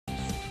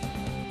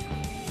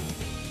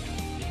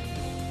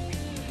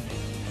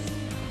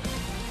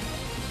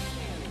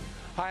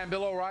Hi, I'm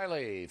Bill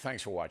O'Reilly.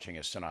 Thanks for watching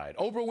us tonight.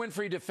 Oprah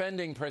Winfrey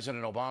defending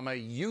President Obama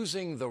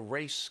using the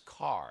race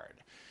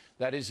card.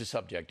 That is the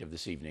subject of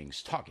this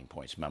evening's Talking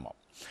Points memo.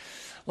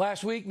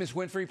 Last week, Ms.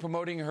 Winfrey,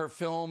 promoting her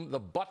film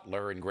The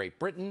Butler in Great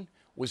Britain,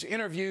 was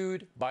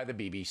interviewed by the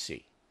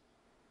BBC.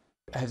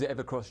 Has it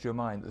ever crossed your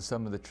mind that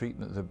some of the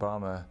treatment that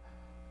Obama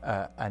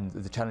and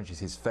the challenges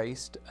he's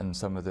faced and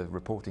some of the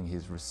reporting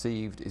he's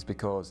received is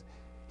because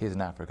he's an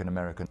African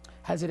American?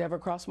 Has it ever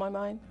crossed my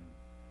mind?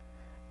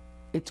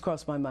 It's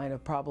crossed my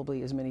mind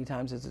probably as many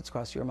times as it's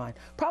crossed your mind.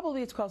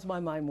 Probably it's crossed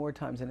my mind more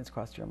times than it's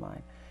crossed your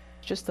mind.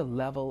 Just the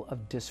level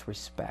of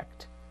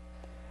disrespect.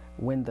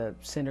 When the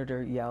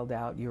senator yelled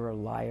out, "You're a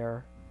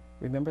liar."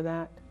 Remember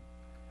that?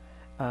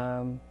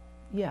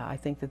 Yeah, I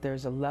think that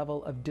there's a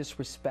level of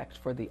disrespect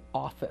for the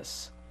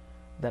office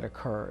that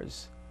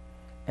occurs.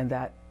 And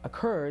that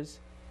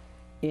occurs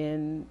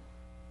in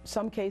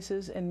some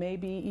cases and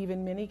maybe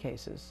even many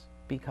cases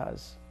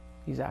because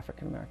he's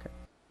African American.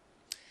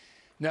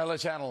 Now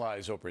let's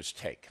analyze Oprah's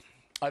take.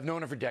 I've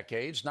known her for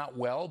decades, not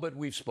well, but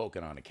we've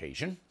spoken on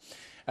occasion.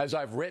 As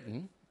I've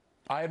written,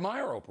 I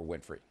admire Oprah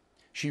Winfrey.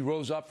 She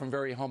rose up from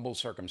very humble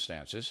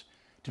circumstances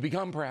to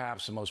become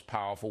perhaps the most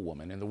powerful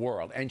woman in the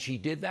world. And she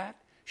did that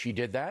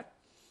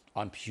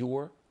on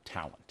pure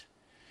talent.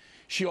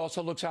 She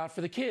also looks out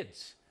for the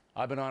kids.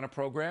 I've been on a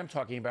program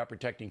talking about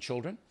protecting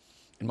children.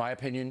 In my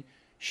opinion,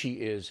 she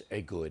is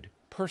a good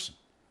person.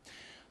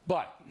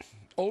 But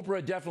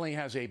Oprah definitely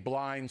has a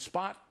blind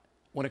spot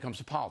when it comes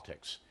to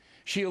politics.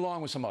 She,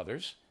 along with some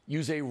others,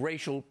 use a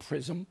racial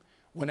prism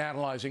when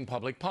analyzing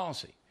public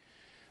policy.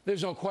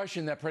 There's no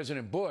question that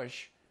President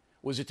Bush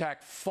was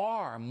attacked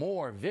far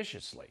more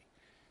viciously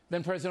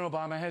than President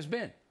Obama has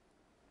been.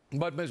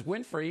 But Ms.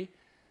 Winfrey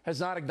has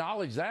not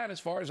acknowledged that, as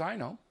far as I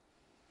know.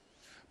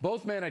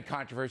 Both men had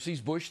controversies: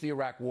 Bush, the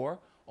Iraq War,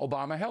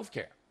 Obama,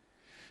 healthcare.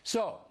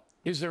 So,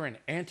 is there an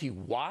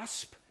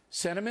anti-WASP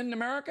sentiment in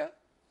America?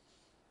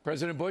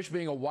 President Bush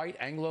being a white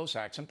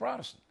Anglo-Saxon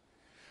Protestant.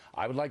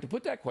 I would like to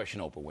put that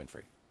question to Oprah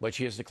Winfrey, but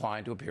she has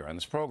declined to appear on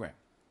this program.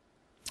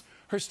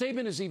 Her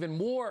statement is even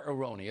more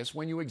erroneous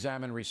when you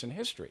examine recent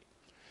history.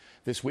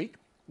 This week,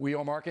 we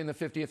are marking the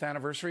 50th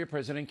anniversary of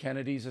President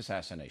Kennedy's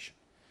assassination.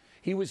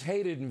 He was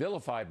hated and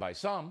vilified by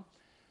some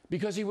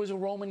because he was a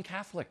Roman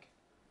Catholic.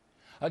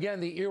 Again,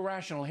 the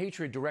irrational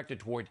hatred directed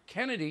toward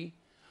Kennedy,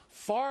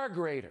 far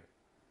greater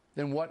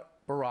than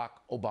what Barack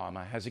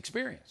Obama has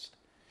experienced.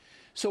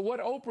 So what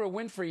Oprah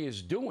Winfrey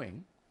is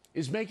doing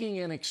is making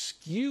an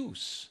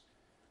excuse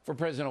for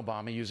President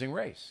Obama using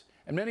race.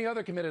 And many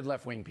other committed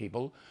left-wing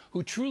people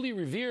who truly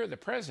revere the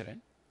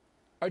president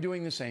are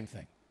doing the same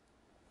thing.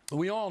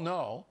 We all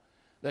know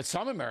that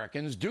some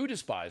Americans do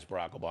despise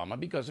Barack Obama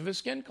because of his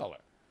skin color.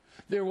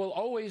 There will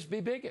always be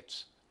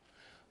bigots.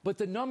 But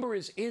the number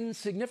is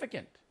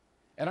insignificant.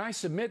 And I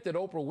submit that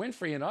Oprah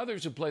Winfrey and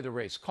others who play the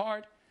race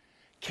card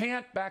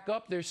can't back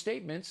up their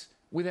statements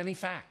with any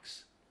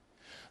facts.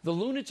 The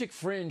lunatic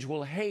fringe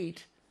will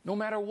hate no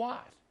matter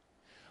what.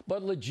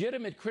 But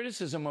legitimate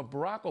criticism of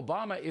Barack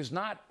Obama is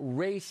not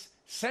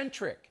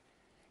race-centric.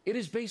 It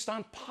is based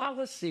on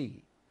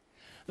policy.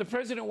 The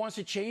president wants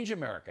to change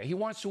America. He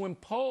wants to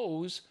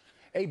impose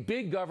a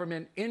big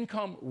government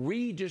income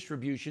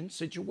redistribution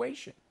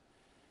situation.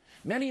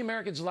 Many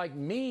Americans like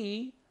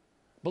me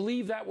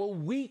believe that will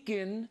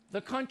weaken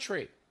the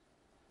country.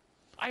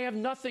 I have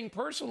nothing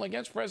personal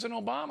against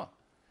President Obama.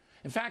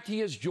 In fact, he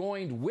has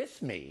joined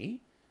with me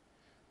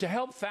to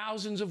help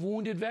thousands of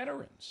wounded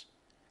veterans.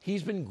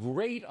 He's been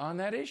great on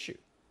that issue.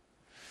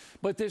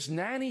 But this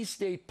nanny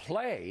state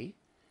play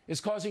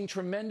is causing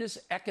tremendous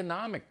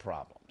economic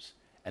problems,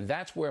 and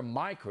that's where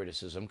my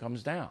criticism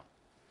comes down.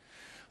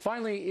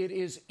 Finally, it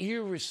is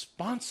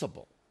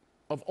irresponsible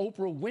of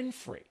Oprah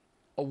Winfrey,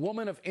 a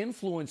woman of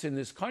influence in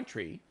this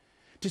country,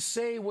 to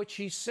say what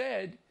she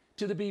said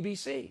to the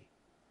BBC.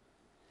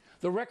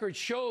 The record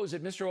shows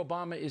that Mr.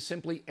 Obama is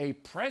simply a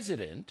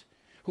president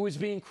who is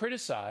being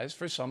criticized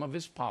for some of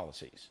his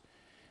policies.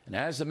 And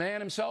as the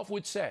man himself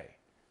would say,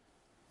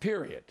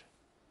 period.